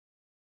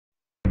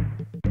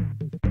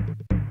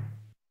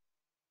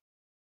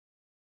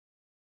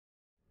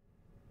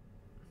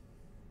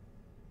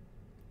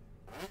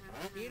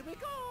Here we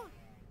go.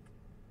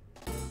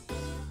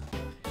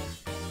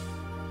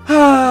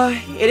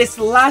 It is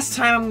the last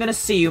time I'm gonna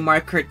see you,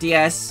 Kart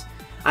DS.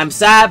 I'm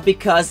sad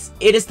because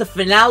it is the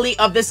finale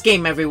of this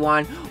game,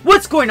 everyone.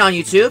 What's going on,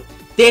 YouTube?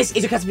 This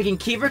is your cousin speaking,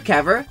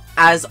 Kever,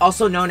 as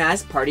also known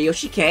as Party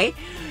Yoshi K.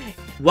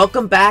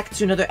 Welcome back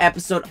to another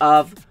episode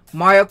of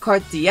Mario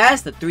Kart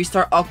DS, the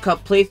 3-star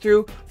All-Cup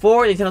playthrough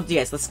for Nintendo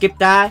DS. Let's skip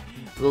that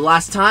for the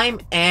last time,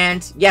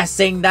 and yeah,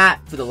 saying that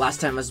for the last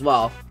time as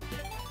well.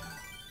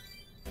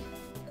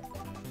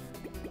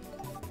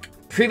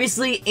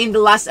 Previously, in the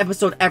last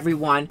episode,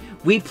 everyone,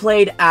 we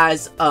played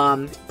as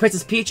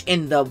Princess Peach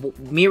in the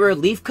Mirror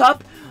Leaf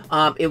Cup.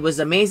 It was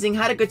amazing,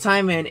 had a good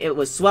time, and it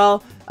was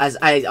swell, as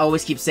I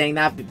always keep saying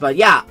that. But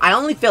yeah, I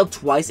only failed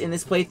twice in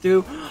this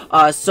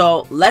playthrough,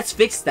 so let's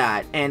fix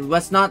that, and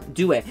let's not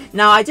do it.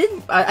 Now, I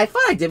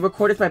thought I did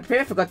record it, but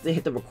I forgot to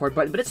hit the record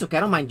button, but it's okay, I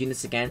don't mind doing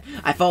this again.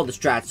 I followed the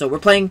strat, so we're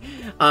playing,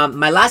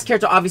 my last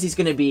character obviously is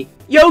going to be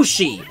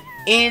Yoshi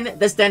in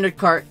the standard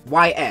Kart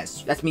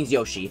YS. That means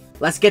Yoshi.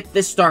 Let's get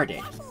this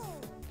started.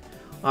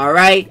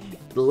 Alright,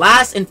 the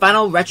last and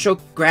final Retro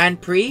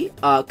Grand Prix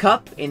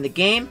Cup in the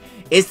game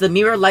is the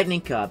Mirror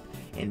Lightning Cup.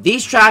 And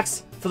these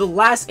tracks, for the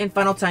last and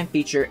final time,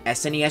 feature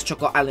SNES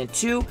Choco Island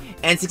 2,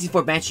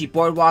 N64 Banshee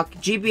Boardwalk,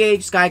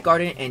 GBA Sky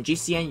Garden, and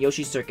GCN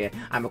Yoshi Circuit.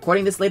 I'm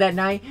recording this late at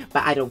night,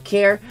 but I don't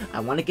care. I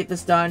want to get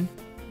this done.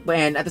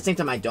 And at the same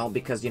time, I don't,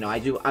 because, you know, I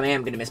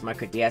am going to miss my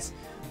Kart DS.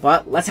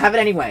 But let's have it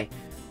anyway.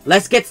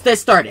 Let's get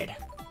this started.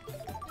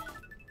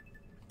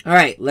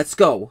 Alright, let's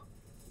go.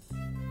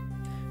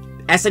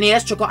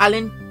 SNES Choco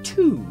Island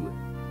 2.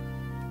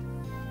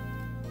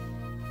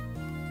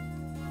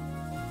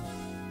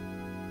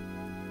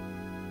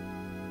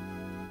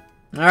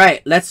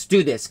 Alright, let's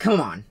do this. Come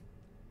on.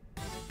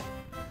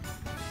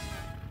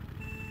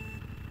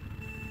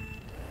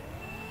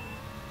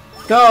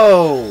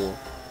 Go!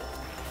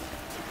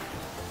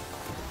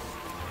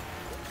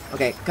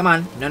 Okay, come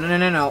on.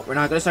 No. We're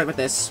not gonna start with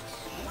this.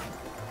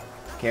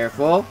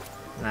 Careful.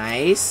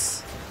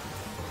 Nice.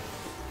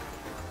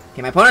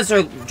 Okay, my opponents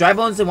are Dry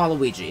Bones and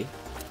Waluigi.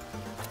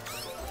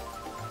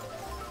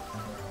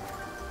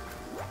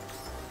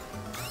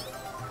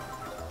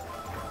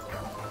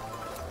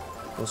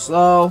 Go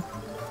slow.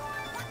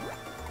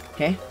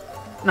 Okay.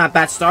 Not a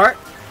bad start.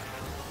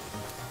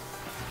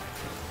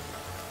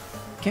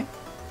 Okay.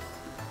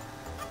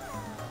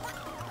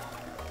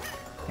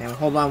 Okay,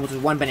 hold on with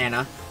one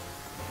banana.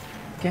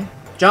 Okay.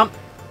 Jump.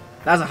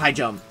 That was a high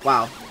jump.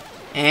 Wow.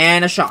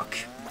 And a shock.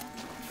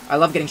 I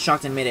love getting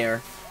shocked in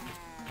midair.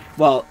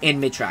 Well, in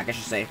mid-track, I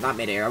should say. Not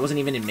mid-air. I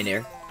wasn't even in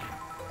mid-air.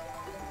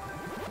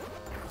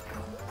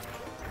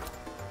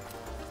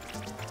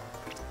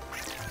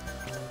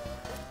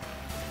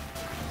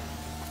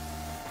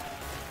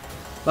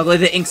 Luckily,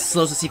 the ink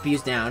slows the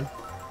CPUs down.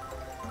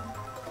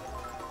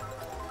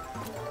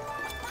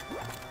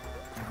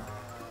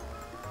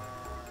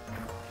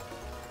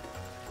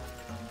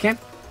 Okay.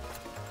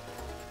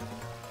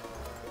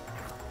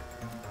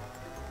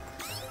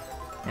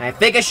 And I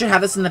think I should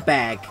have this in the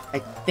bag. I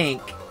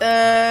think.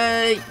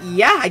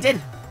 Yeah, I did.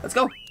 Let's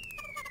go.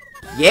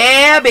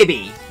 Yeah,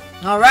 baby.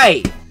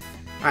 Alright.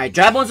 Alright,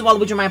 Dry Bones and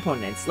Waluigi are my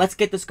opponents. Let's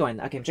get this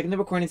going. Okay, I'm checking the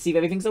recording to see if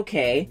everything's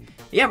okay.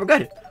 Yeah, we're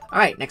good.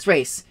 Alright, next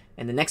race.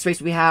 And the next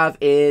race we have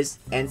is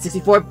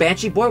N64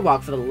 Banshee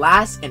Boardwalk for the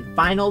last and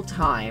final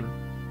time.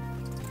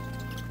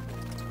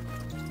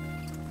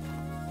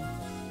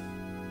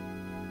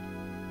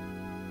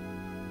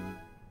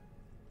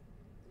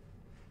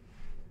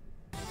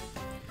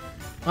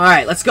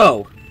 Alright, let's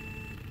go.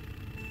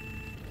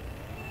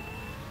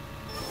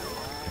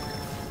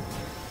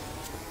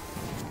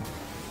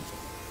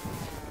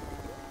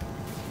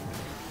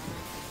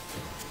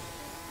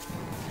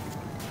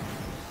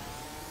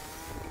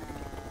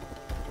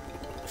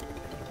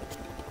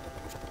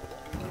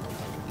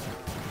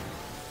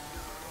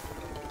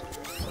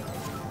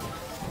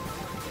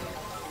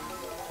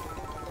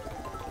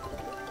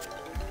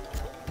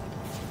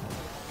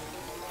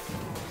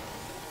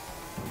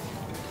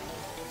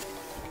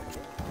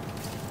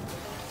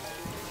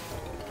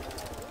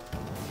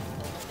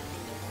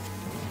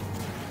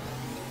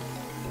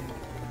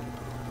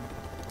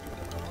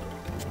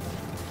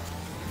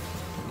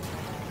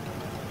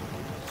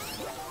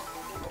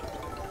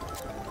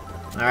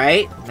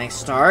 Alright, nice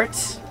start.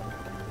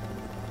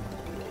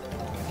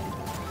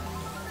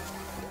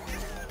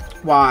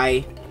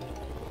 Why?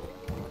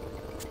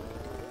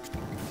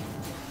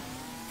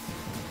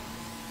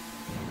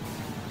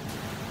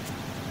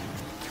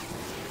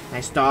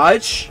 Nice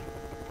dodge.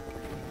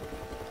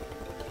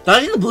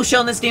 Dodging the blue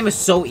shell in this game is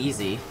so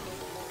easy.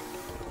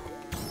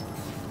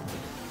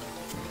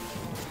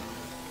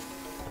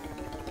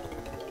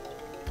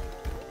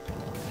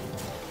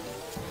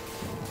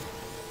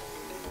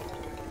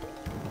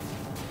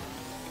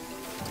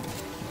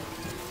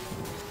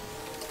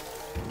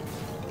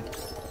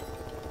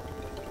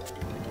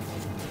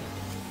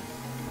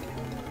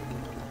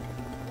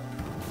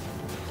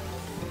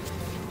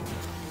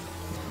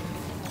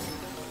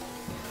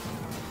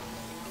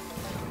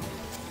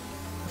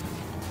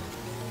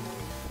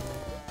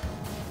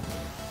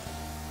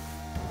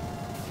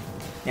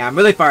 Yeah, I'm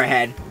really far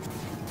ahead.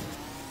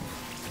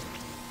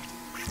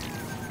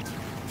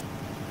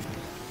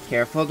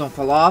 Careful, don't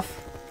fall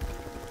off.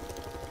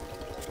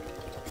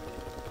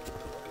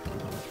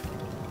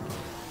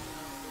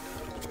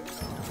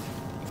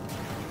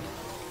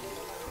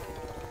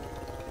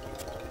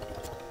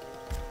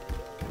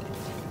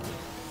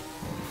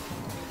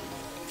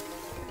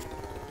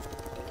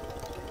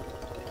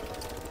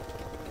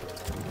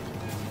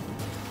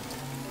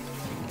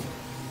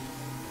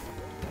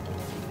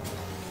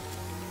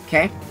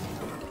 Okay.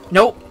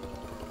 Nope.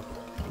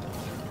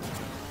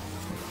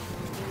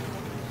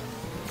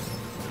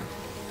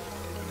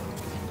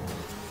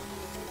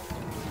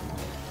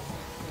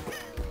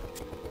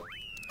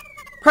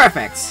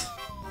 Perfect.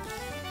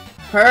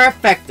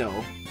 Perfecto.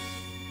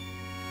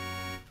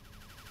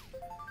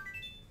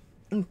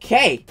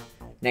 Okay.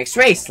 Next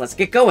race. Let's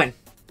get going.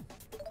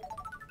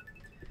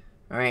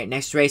 Alright,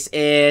 next race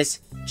is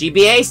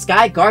GBA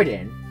Sky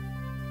Garden.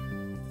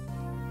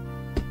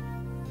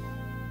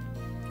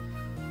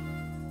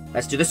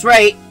 Let's do this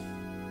right.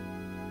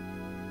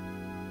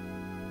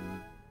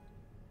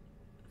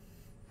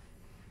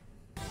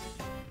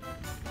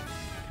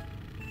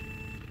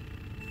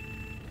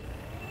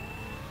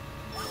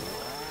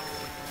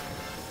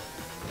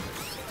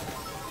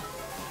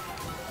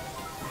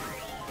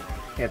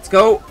 Let's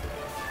go.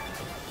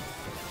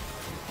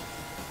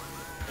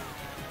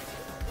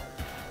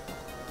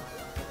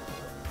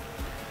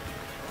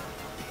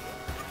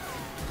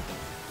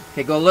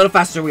 Okay, go a little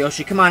faster,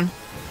 Yoshi. Come on.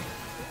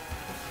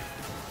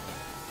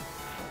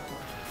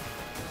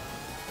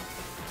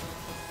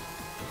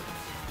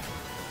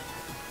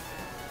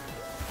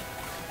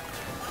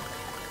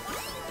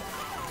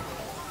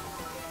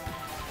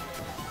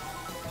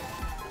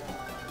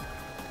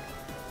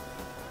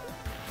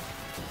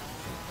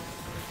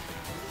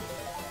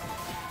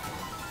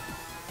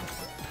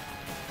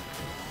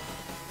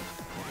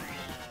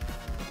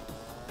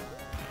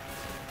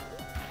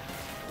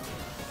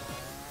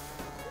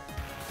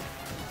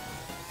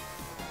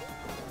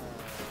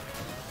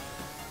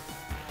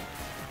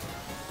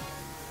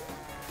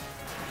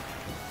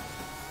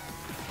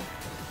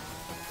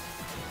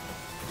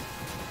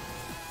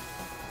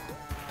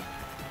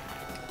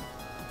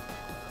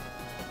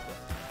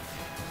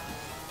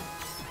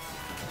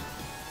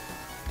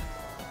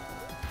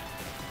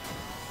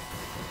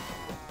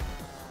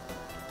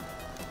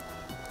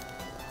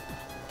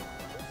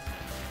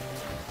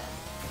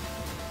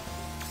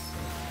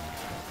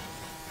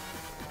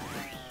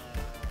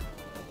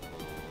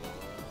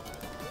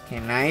 Okay,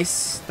 nice.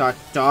 Start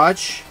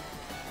dodge.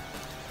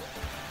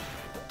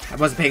 I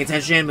wasn't paying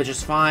attention, but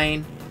just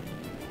fine.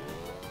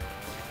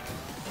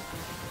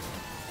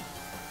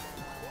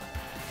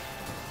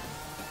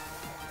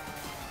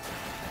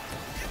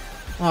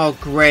 Oh,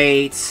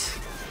 great.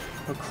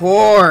 Of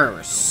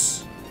course.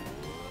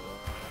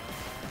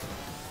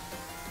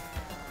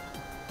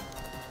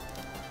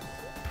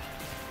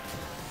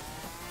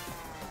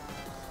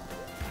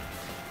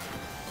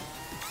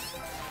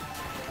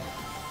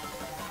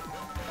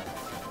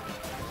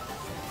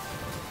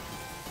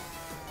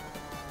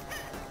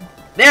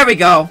 There we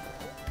go!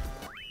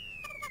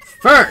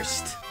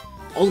 First!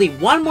 Only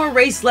one more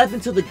race left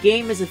until the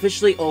game is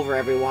officially over,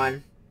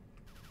 everyone.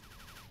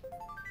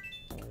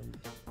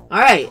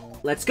 Alright,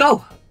 let's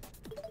go!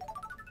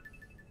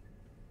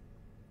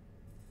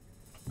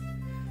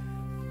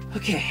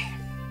 Okay.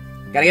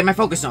 Gotta get my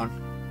focus on.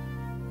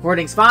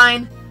 Recording's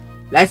fine.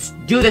 Let's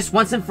do this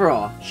once and for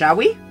all, shall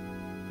we?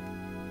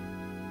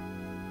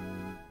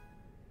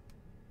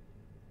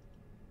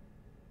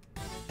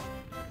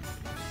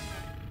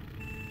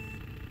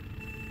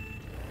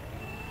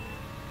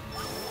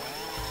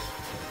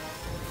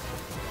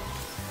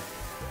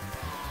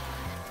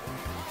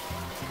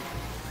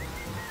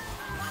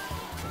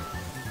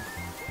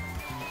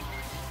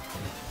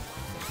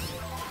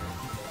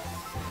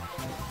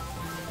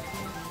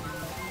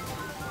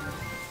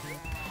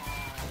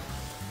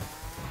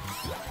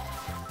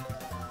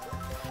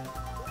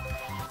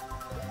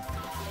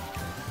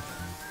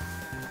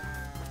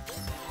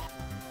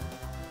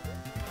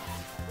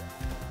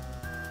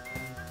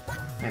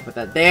 I put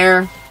that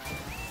there.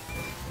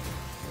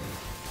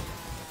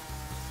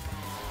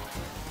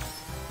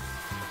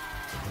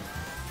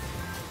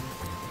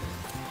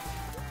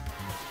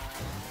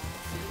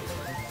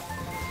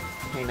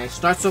 Okay, nice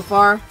start so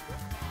far.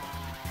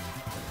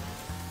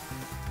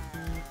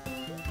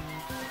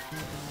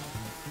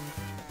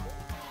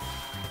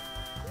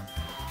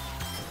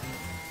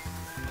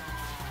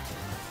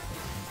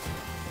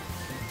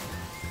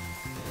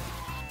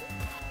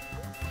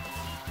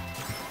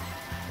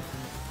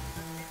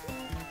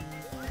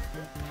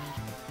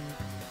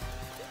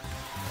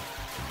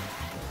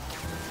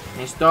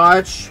 Nice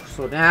dodge.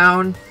 Slow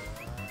down.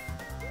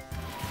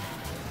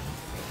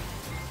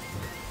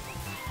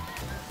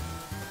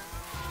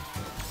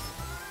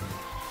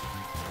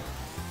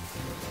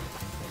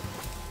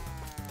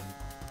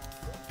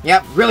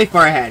 Yep, really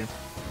far ahead.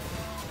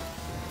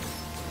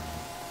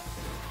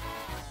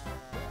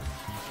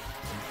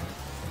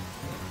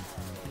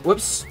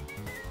 Whoops.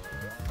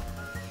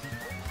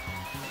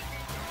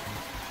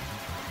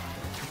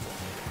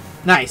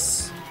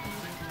 Nice.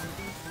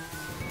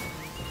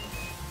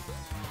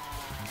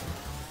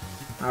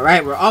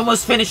 Alright, we're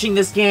almost finishing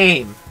this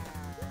game.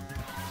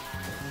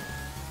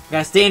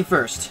 Gotta stay in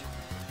first.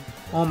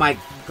 Oh my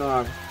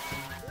god.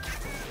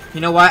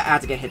 You know what? I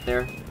have to get hit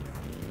there.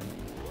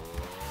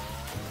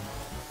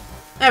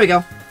 There we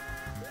go.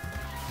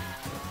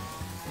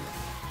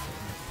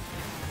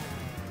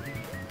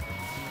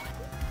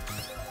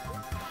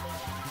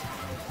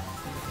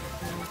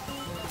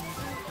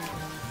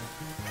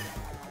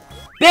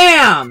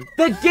 Bam!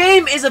 The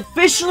game is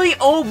officially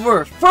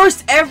over!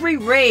 First every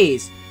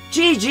raise!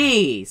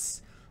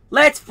 GG's!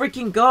 Let's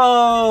freaking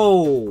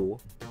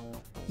go!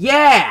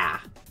 Yeah!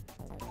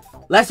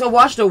 Let's go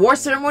watch the award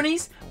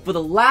ceremonies for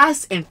the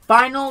last and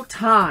final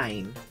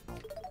time.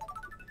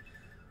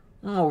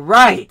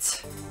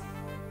 Alright.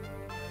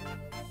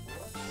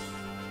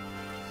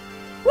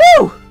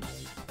 Woo!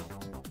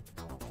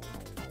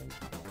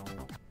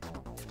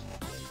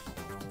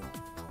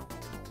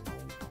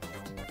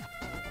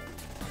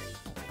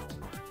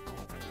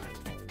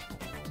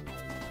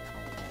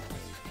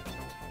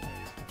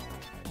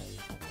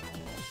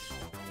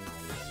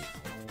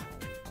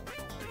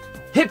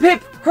 Hip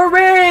hip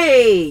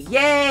hooray!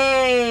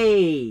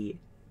 Yay!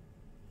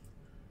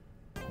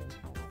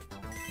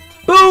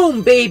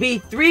 Boom, baby!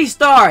 3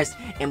 stars!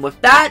 And with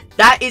that,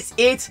 that is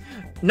it.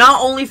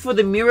 Not only for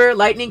the Mirror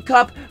Lightning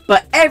Cup,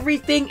 but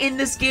everything in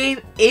this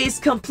game is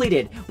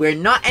completed. We're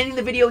not ending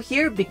the video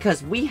here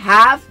because we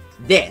have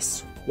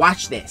this.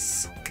 Watch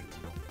this.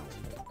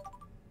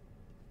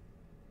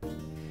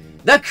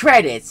 The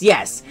credits,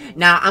 yes.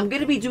 Now, I'm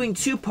going to be doing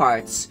 2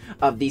 parts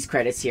of these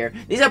credits here.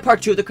 These are part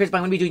 2 of the credits, but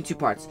I'm going to be doing 2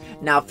 parts.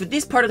 Now, for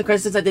this part of the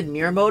credits, since I did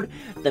mirror mode,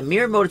 the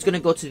mirror mode is going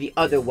to go to the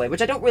other way,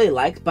 which I don't really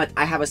like, but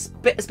I have a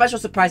special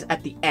surprise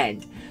at the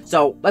end.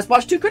 So, let's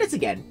watch 2 credits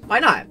again. Why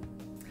not?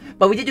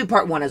 But we did do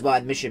part 1 as well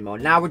in mission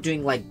mode. Now we're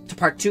doing, like,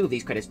 part 2 of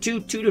these credits. 2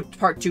 to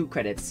part 2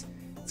 credits.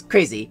 It's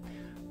crazy.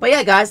 But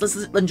yeah, guys, let's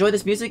enjoy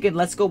this music and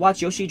let's go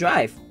watch Yoshi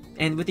drive.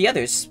 And with the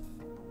others.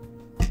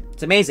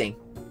 It's amazing.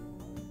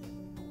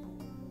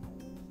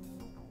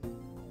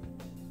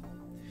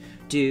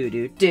 Do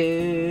do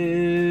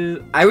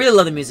do. I really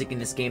love the music in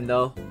this game,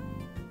 though.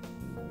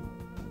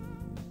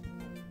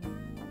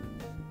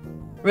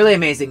 Really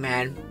amazing,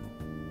 man.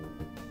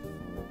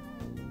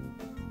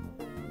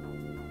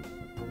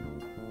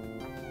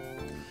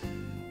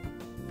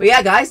 But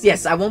yeah, guys,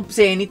 yes, I won't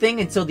say anything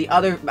until the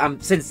other,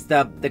 since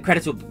the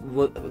credits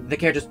will the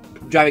characters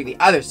driving the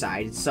other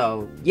side.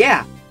 So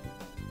yeah.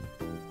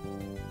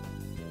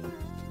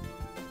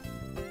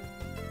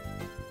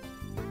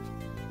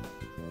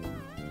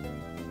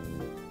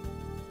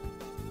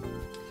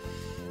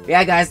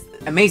 Yeah, guys,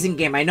 amazing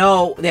game. I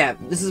know, yeah,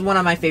 this is one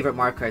of my favorite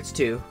Mario Karts,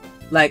 too.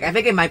 Like, I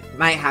think it might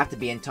have to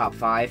be in top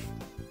 5.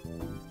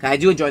 I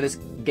do enjoy this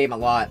game a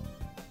lot.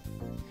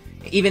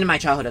 Even in my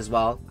childhood as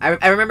well.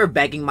 I remember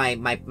begging my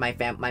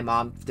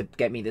mom to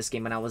get me this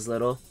game when I was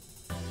little.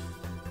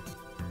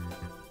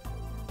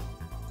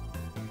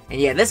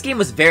 And yeah, this game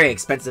was very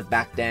expensive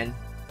back then.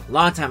 A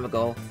long time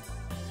ago.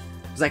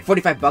 It was like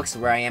 45 bucks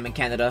where I am in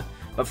Canada.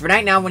 But for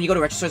right now, when you go to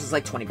retro stores, it's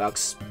like 20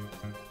 bucks.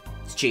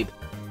 It's cheap.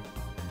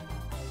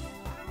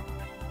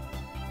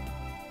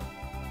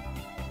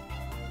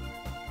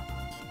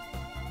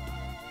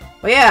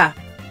 But yeah,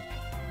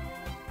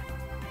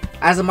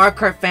 as a Mario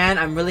Kart fan,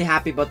 I'm really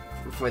happy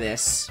for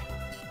this.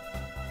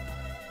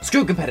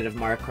 Screw competitive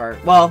Mario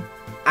Kart. Well,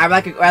 I'd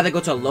rather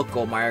go to a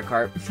local Mario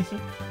Kart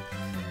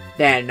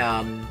than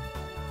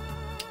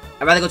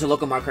I'd rather go to a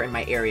local Mario Kart in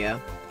my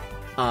area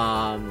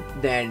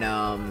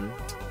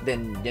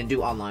than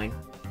do online.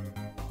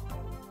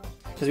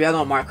 Because we all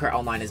know Mario Kart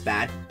Online is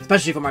bad,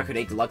 especially for Mario Kart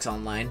 8 Deluxe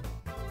Online.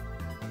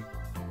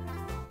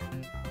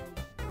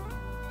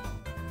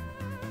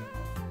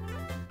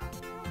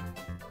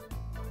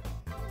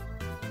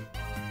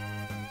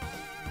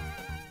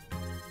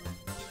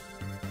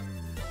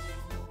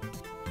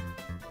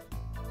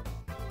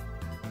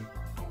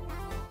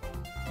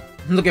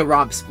 Look at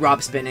Rob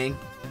spinning.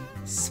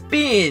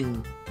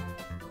 Spin!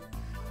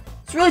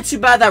 It's really too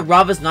bad that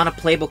Rob is not a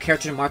playable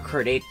character in Mario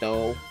Kart 8,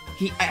 though.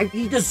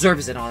 He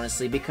deserves it,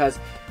 honestly, because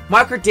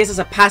Mario Kart DS is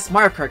a past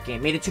Mario Kart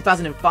game, made in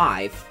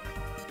 2005.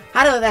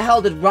 How the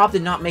hell did Rob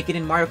not make it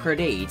in Mario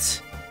Kart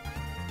 8?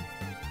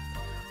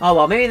 Oh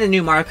well, maybe the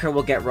new Mario Kart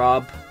will get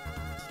Rob.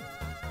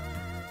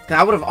 Cause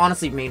I would have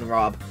honestly made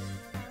Rob.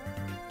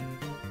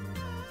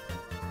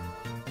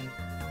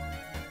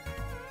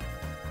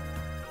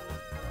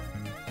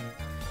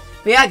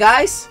 But yeah,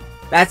 guys,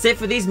 that's it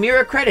for these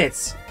mirror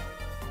credits.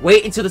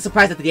 Wait until the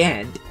surprise at the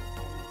end.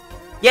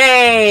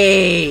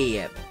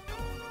 Yay!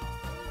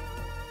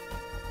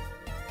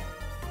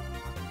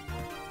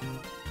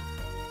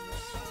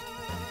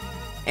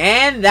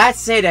 And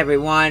that's it,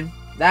 everyone.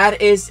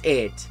 That is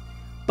it.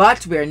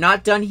 But we're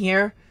not done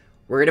here.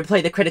 We're going to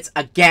play the credits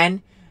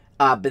again,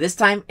 but this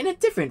time in a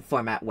different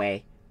format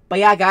way. But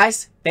yeah,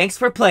 guys, thanks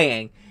for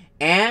playing.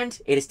 And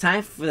it is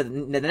time for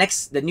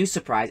the new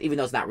surprise, even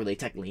though it's not really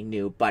technically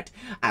new, but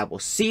I will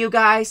see you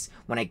guys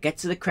when I get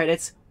to the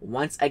credits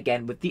once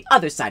again with the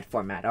other side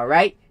format,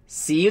 alright?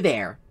 See you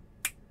there.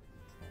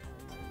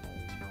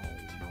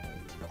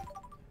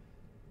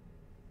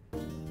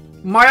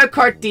 Mario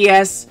Kart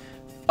DS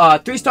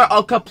 3-star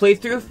All Cup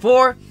playthrough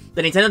for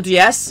the Nintendo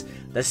DS.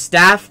 The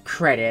staff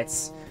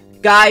credits.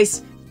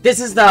 Guys, this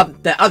is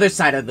the other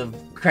side of the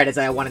credits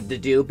that I wanted to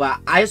do,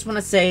 but I just want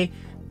to say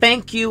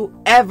thank you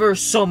ever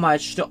so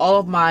much to all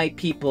of my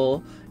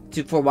people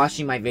for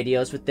watching my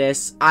videos with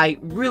this. I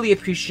really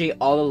appreciate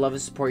all the love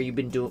and support you've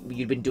been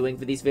doing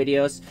for these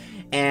videos.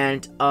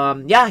 And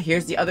yeah,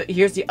 here's the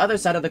other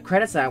side of the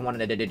credits that I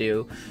wanted to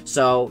do.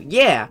 So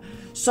yeah,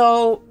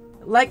 so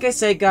like I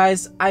said,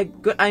 guys, I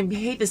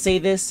hate to say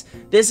this.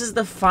 This is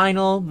the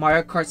final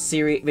Mario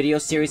Kart video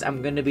series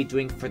I'm going to be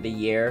doing for the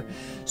year.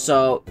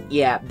 So,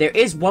 yeah, there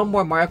is one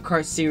more Mario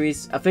Kart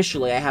series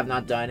officially I have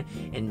not done.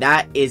 And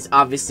that is,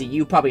 obviously,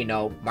 you probably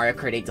know, Mario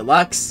Kart 8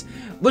 Deluxe.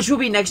 Which will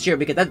be next year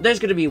because there's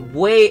going to be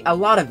a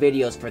lot of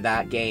videos for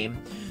that game.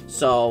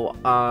 So,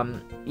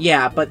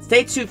 yeah, but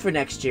stay tuned for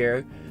next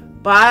year.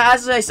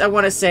 But as I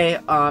want to say,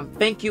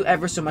 thank you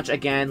ever so much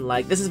again.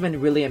 Like, this has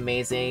been really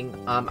amazing.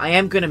 I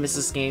am going to miss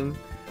this game.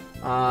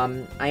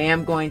 I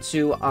am going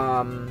to,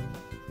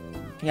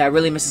 yeah, I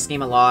really miss this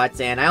game a lot.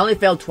 And I only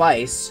failed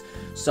twice.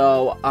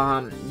 So,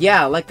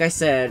 yeah, like I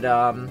said,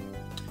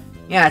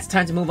 yeah, it's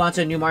time to move on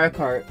to a new Mario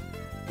Kart.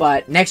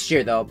 But next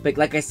year, though,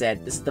 like I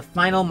said, this is the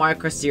final Mario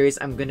Kart series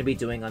I'm going to be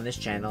doing on this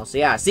channel. So,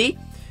 yeah, see?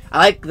 I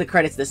like the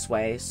credits this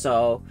way.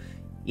 So,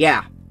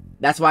 yeah.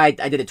 That's why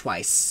I did it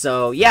twice.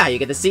 So, yeah, you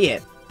get to see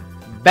it.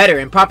 Better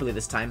and properly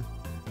this time.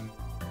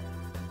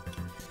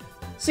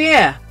 So,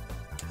 yeah.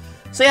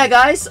 So, yeah,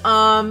 guys.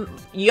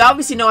 You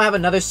obviously know I have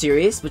another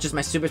series, which is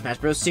my Super Smash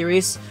Bros.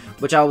 Series,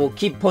 which I will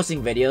keep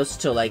posting videos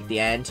till, like, the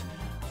end.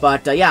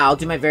 But, yeah, I'll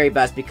do my very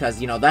best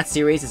because, you know, that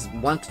series is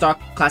 1-star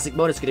classic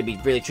mode. It's going to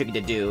be really tricky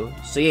to do.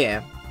 So,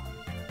 yeah.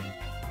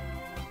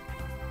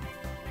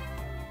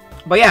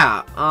 But,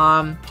 yeah.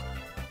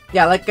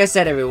 Yeah, like I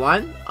said,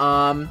 everyone.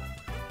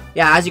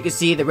 Yeah, as you can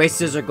see, the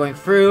races are going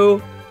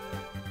through,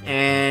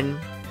 and,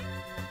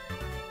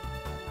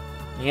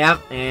 yep,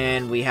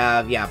 and we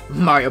have, yeah,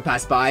 Mario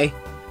passed by,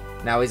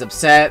 now he's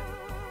upset,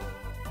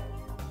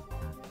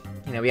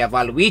 and then we have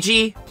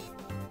Waluigi,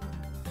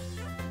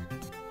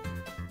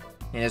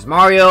 and there's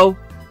Mario,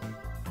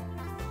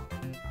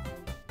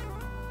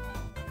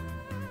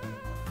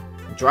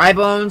 Dry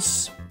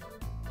Bones,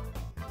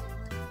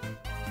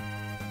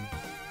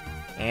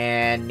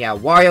 and, yeah,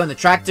 Wario in the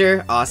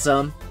tractor,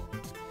 awesome.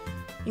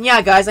 And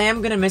yeah, guys, I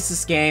am gonna miss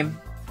this game,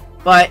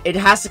 but it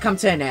has to come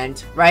to an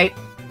end, right?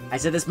 I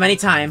said this many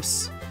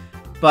times,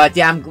 but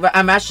yeah,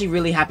 I'm actually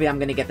really happy I'm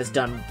gonna get this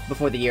done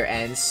before the year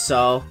ends.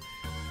 So,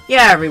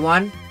 yeah,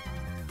 everyone,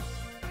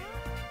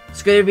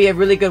 it's gonna be a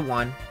really good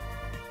one,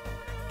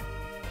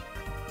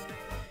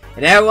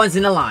 and everyone's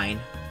in a line,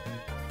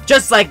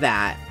 just like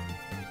that.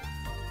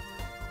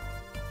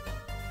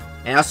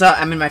 And also,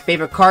 I'm in my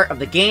favorite kart of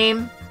the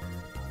game.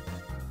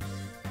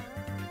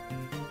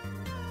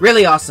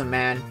 Really awesome,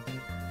 man.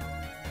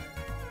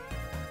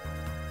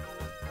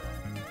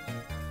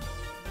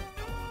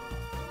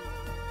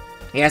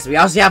 Yes, we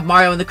also have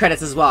Mario in the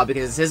credits as well,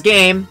 because it's his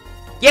game.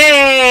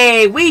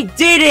 Yay! We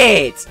did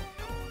it!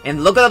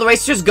 And look at how the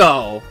racers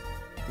go.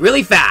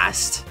 Really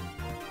fast.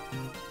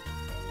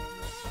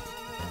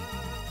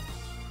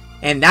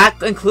 And that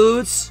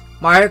concludes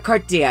Mario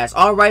Kart DS.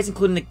 All rights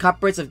including the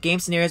copyrights of game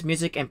scenarios,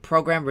 music, and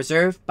program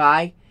reserved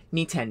by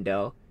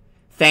Nintendo.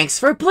 Thanks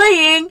for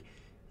playing!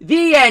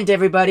 The end,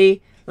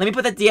 everybody. Let me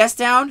put the DS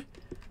down.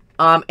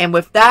 And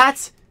with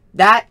that,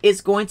 that is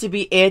going to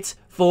be it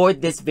for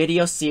this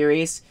video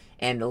series.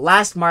 And the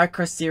last Mario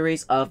Kart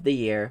series of the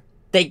year.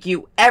 Thank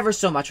you ever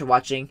so much for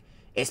watching.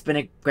 It's been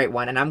a great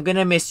one, and I'm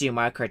gonna miss you,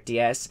 Mario Kart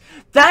DS.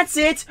 That's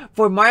it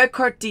for Mario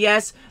Kart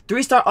DS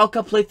 3-star All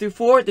Cup playthrough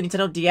for the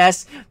Nintendo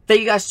DS. Thank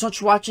you guys so much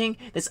for watching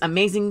this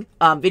amazing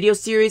video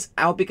series.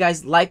 I hope you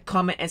guys like,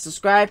 comment, and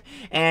subscribe.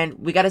 And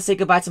we gotta say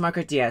goodbye to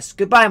Mario Kart DS.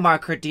 Goodbye,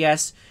 Mario Kart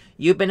DS.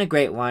 You've been a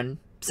great one.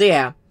 So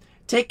yeah,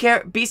 take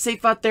care, be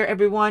safe out there,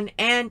 everyone,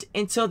 and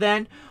until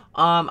then,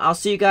 I'll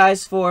see you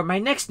guys for my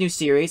next new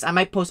series. I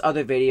might post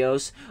other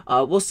videos.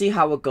 We'll see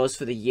how it goes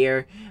for the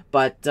year.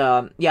 But,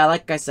 yeah,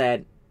 like I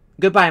said,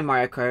 goodbye,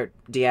 Mario Kart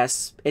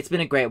DS. It's been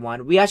a great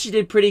one. We actually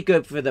did pretty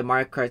good for the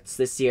Mario Karts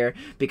this year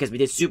because we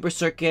did Super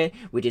Circuit,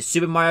 we did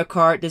Super Mario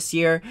Kart this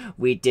year,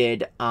 we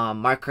did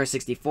Mario Kart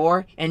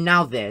 64, and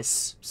now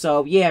this.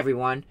 So, yeah,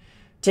 everyone.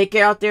 Take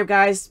care out there,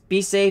 guys.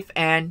 Be safe,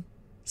 and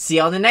see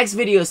you on the next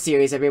video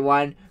series,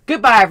 everyone.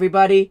 Goodbye,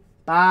 everybody.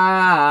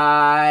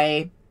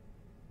 Bye.